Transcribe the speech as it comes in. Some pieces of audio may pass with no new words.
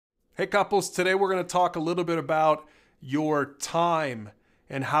Hey couples, today we're going to talk a little bit about your time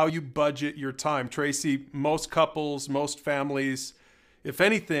and how you budget your time. Tracy, most couples, most families, if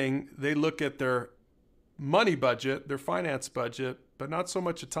anything, they look at their money budget, their finance budget, but not so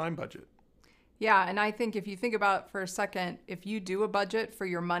much a time budget. Yeah, and I think if you think about for a second, if you do a budget for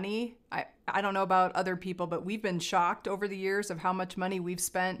your money, I don't know about other people, but we've been shocked over the years of how much money we've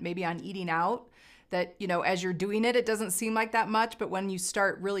spent maybe on eating out. That, as you're doing it, it doesn't seem like that much, but when you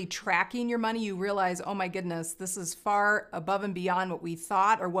start really tracking your money, you realize, oh my goodness, this is far above and beyond what we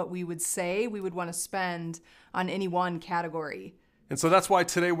thought or what we would say we would want to spend on any one category. And so that's why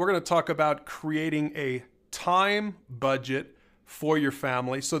today we're going to talk about creating a time budget for your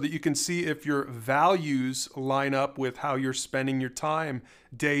family so that you can see if your values line up with how you're spending your time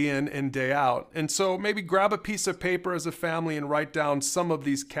day in and day out. And so maybe grab a piece of paper as a family and write down some of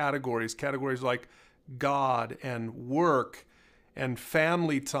these categories like God and work and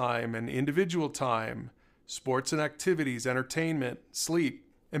family time and individual time, sports and activities, entertainment, sleep.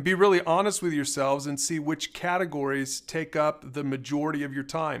 And be really honest with yourselves and see which categories take up the majority of your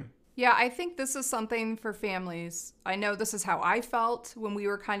time. Yeah, I think this is something for families. I know this is how I felt when we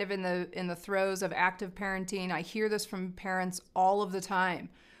were kind of in the throes of active parenting. I hear this from parents all of the time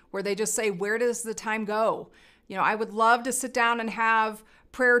where they just say, where does the time go? I would love to sit down and have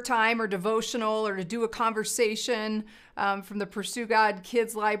prayer time or devotional or to do a conversation from the Pursue God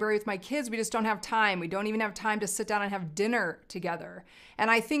Kids Library with my kids. We just don't have time. We don't even have time to sit down and have dinner together.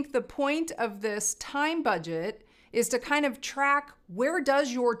 And I think the point of this time budget is to kind of track, where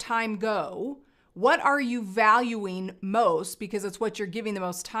does your time go? What are you valuing most because it's what you're giving the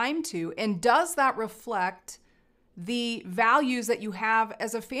most time to? And does that reflect the values that you have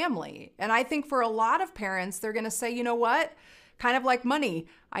as a family? And I think for a lot of parents, they're going to say, you know what? Kind of like money.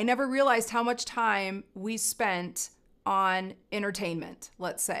 I never realized how much time we spent on entertainment,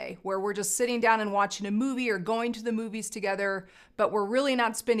 let's say, where we're just sitting down and watching a movie or going to the movies together, but we're really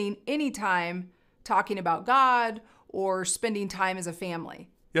not spending any time talking about God or spending time as a family.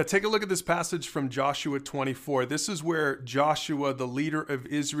 Yeah, take a look at this passage from Joshua 24. This is where Joshua, the leader of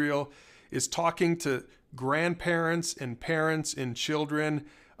Israel, is talking to grandparents and parents and children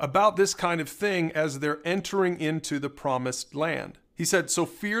about this kind of thing as they're entering into the promised land. He said, "So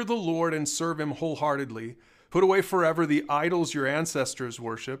fear the Lord and serve him wholeheartedly. Put away forever the idols your ancestors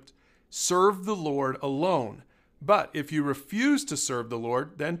worshipped. Serve the Lord alone. But if you refuse to serve the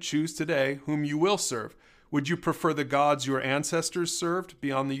Lord, then choose today whom you will serve. Would you prefer the gods your ancestors served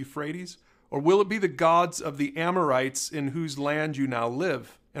beyond the Euphrates? Or will it be the gods of the Amorites in whose land you now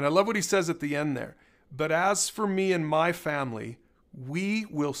live?" And I love what he says at the end there. "But as for me and my family, we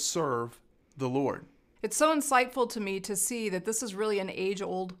will serve the Lord." It's so insightful to me to see that this is really an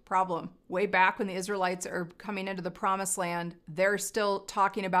age-old problem. Way back when the Israelites are coming into the promised land, they're still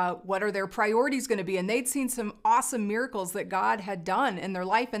talking about what are their priorities going to be. And they'd seen some awesome miracles that God had done in their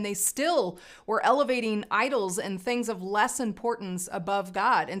life, and they still were elevating idols and things of less importance above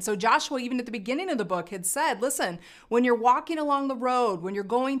God. And so Joshua, even at the beginning of the book, had said, listen, when you're walking along the road, when you're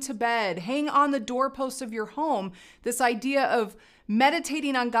going to bed, hang on the doorpost of your home, this idea of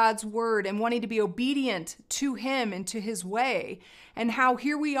meditating on God's word and wanting to be obedient to him and to his way, and how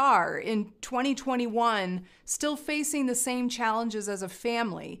here we are in 2021 still facing the same challenges as a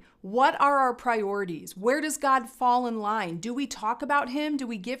family. What are our priorities? Where does God fall in line? Do we talk about him? Do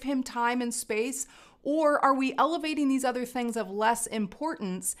we give him time and space? Or are we elevating these other things of less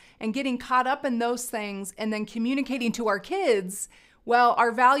importance and getting caught up in those things and then communicating to our kids, well,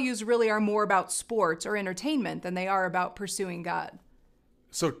 our values really are more about sports or entertainment than they are about pursuing God?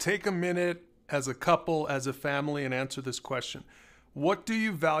 So take a minute as a couple, as a family, and answer this question. What do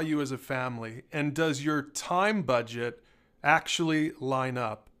you value as a family? And does your time budget actually line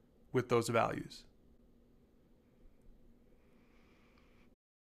up with those values?